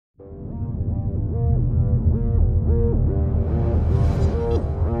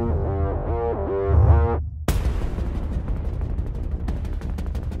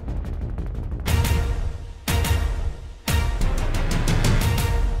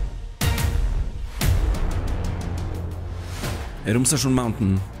Romsdalsson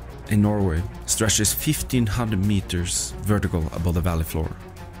Mountain in Norway stretches 1,500 meters vertical above the valley floor.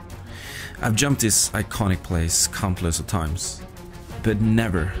 I've jumped this iconic place countless of times, but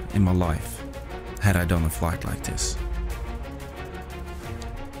never in my life had I done a flight like this.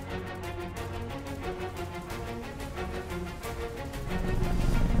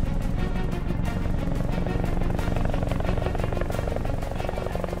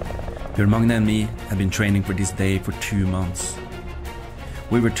 Bjørn Magne and me had been training for this day for 2 months.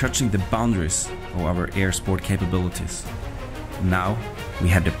 We were touching the boundaries of our air sport capabilities. Now we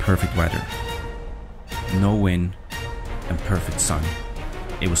had the perfect weather. No wind and perfect sun.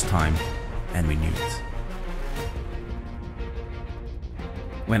 It was time, and we knew it.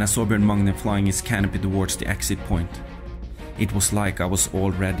 When I saw Bjørn Magne flying his canopy towards the exit point, it was like I was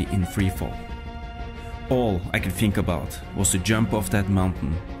already in freefall. All I could think about was to jump off that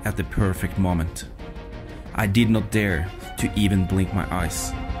mountain at the perfect moment. I did not dare to even blink my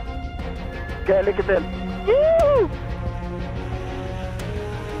eyes. Okay, lycka till! Woo!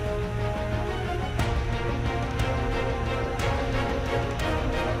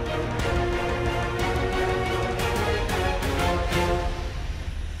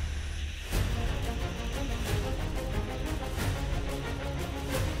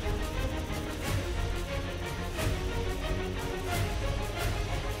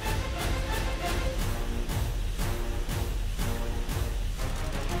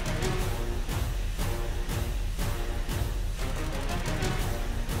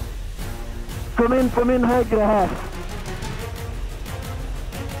 Kom in på min högra här.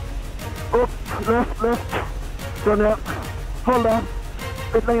 Upp, löft. Sonja, håll där.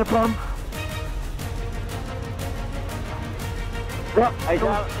 Lite längre fram. Ja,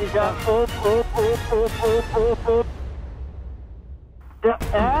 Isa. Upp. Ja,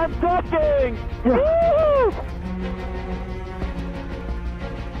 and talking! Ja. Woo!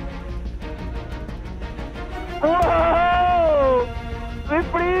 Wow! Vi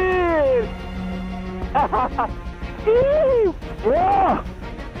flyr! Ja!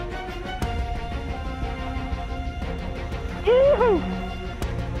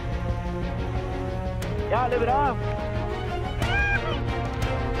 Jævlig bra!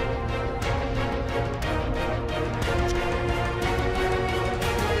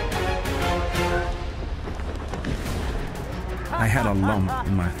 I had a lump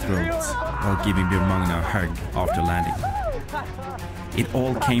in my throat while giving Bjørn Magne a hug after landing. It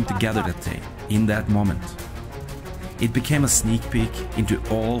all came together that day, in that moment. It became a sneak peek into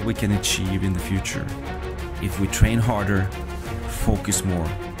all we can achieve in the future if we train harder, focus more,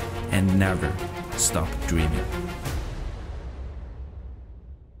 and never stop dreaming.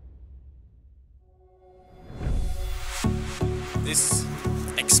 This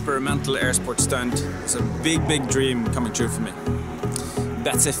experimental air sport stunt is a big dream coming true for me.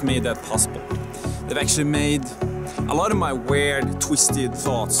 Betsafe made that possible. They've actually made a lot of my weird, twisted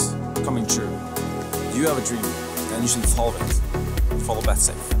thoughts coming true. Do you have a dream? Then you should follow it. Follow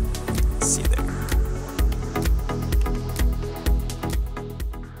Betsafe.